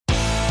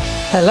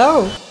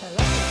Hello.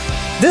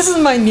 This is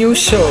my new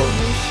show.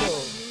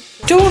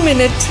 2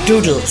 Minute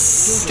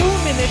Doodles. 2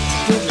 Minute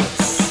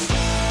Doodles.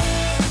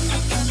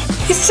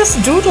 It's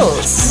just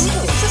doodles.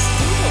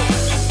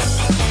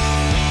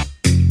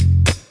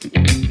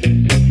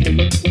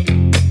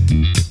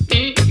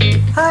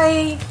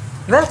 Hi.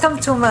 Welcome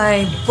to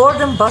my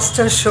boredom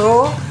buster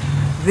show,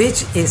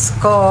 which is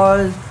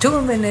called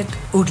 2 Minute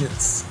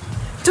Doodles.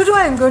 Today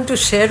I'm going to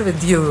share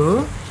with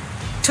you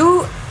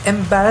 2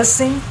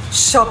 embarrassing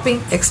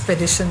shopping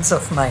expeditions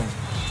of mine.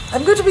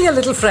 I'm going to be a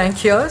little frank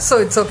here, so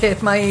it's okay.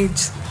 At my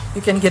age,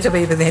 you can get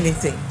away with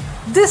anything.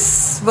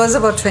 This was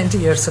about 20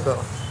 years ago,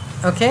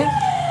 okay?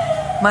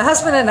 My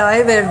husband and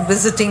I were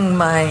visiting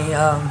my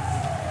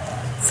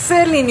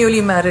fairly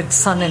newly married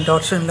son and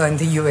daughter-in-law in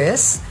the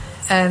US,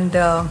 and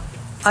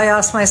I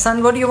asked my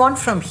son, what do you want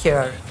from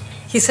here?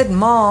 He said,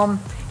 Mom,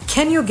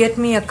 can you get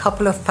me a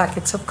couple of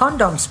packets of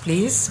condoms,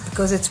 please?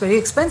 Because it's very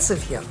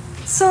expensive here.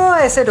 So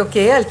I said,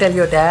 okay, I'll tell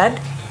your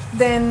dad.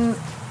 Then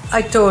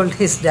I told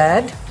his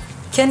dad,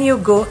 can you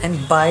go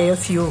and buy a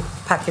few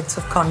packets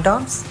of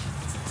condoms?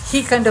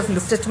 He kind of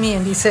looked at me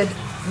and he said,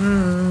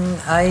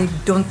 I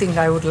don't think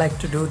I would like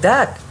to do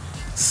that.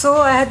 So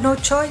I had no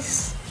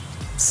choice.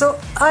 So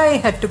I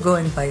had to go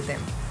and buy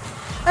them.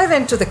 I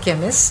went to the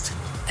chemist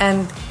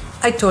and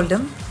I told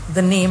him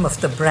the name of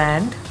the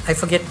brand. I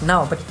forget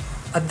now, but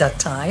at that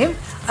time,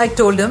 I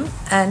told him,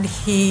 and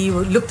he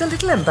looked a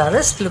little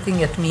embarrassed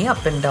looking at me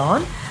up and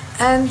down.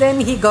 And then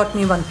he got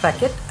me one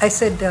packet. I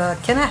said,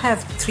 can I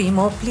have 3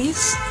 more,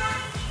 please?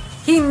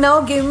 He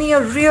now gave me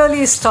a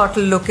really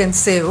startled look and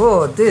say,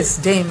 oh, this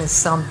dame is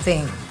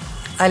something.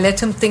 I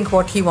let him think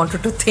what he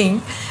wanted to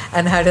think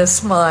and had a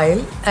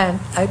smile. And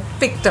I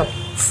picked up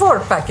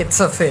 4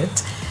 packets of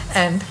it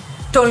and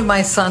told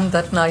my son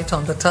that night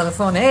on the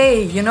telephone,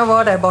 hey, you know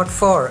what? I bought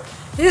 4.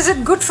 He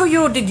said, good for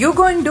you. Did you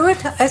go and do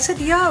it? I said,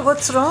 yeah,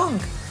 what's wrong?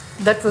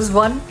 That was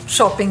one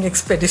shopping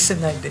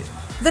expedition I did.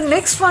 The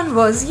next one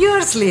was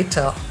years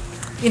later.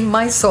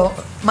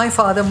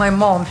 My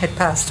mom had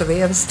passed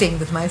away. I was staying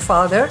with my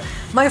father.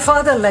 My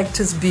father liked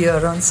his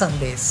beer on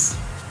Sundays.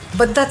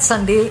 But that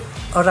Sunday,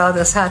 or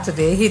rather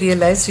Saturday, he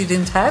realized he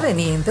didn't have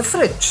any in the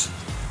fridge.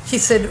 He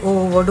said,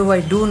 oh, what do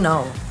I do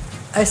now?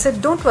 I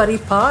said, don't worry,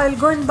 Pa, I'll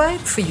go and buy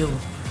it for you.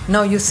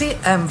 Now, you see,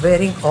 I'm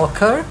wearing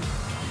ochre.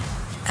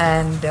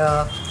 And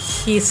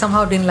he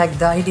somehow didn't like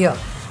the idea.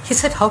 He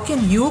said, how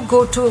can you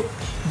go to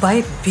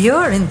buy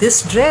beer in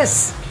this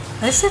dress?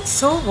 I said,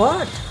 so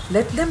what?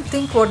 Let them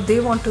think what they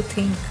want to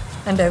think.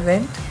 And I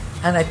went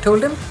and I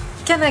told him,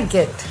 can I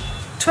get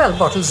 12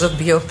 bottles of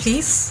beer,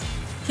 please?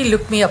 He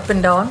looked me up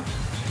and down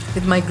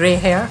with my grey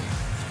hair,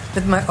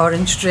 with my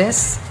orange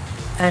dress.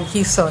 And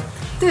he thought,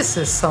 this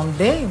is some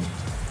dame.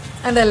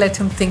 And I let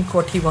him think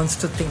what he wants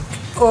to think.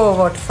 Oh,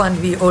 what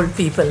fun we old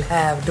people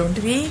have, don't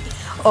we?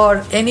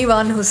 Or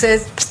anyone who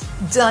says,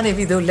 Jane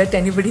Vido, let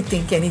anybody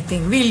think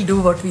anything. We'll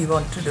do what we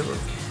want to do.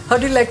 How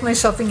do you like my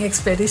shopping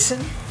expedition?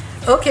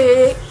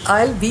 Okay,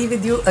 I'll be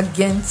with you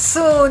again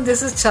soon.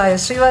 This is Chaya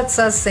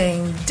Srivatsa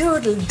saying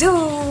doodle doo.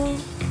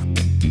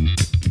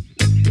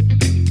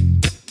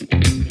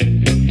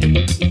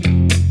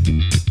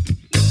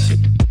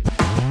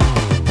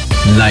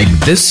 Like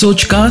this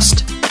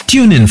Sochcast?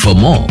 Tune in for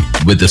more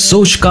with the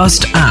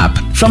Sochcast app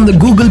from the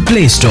Google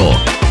Play Store.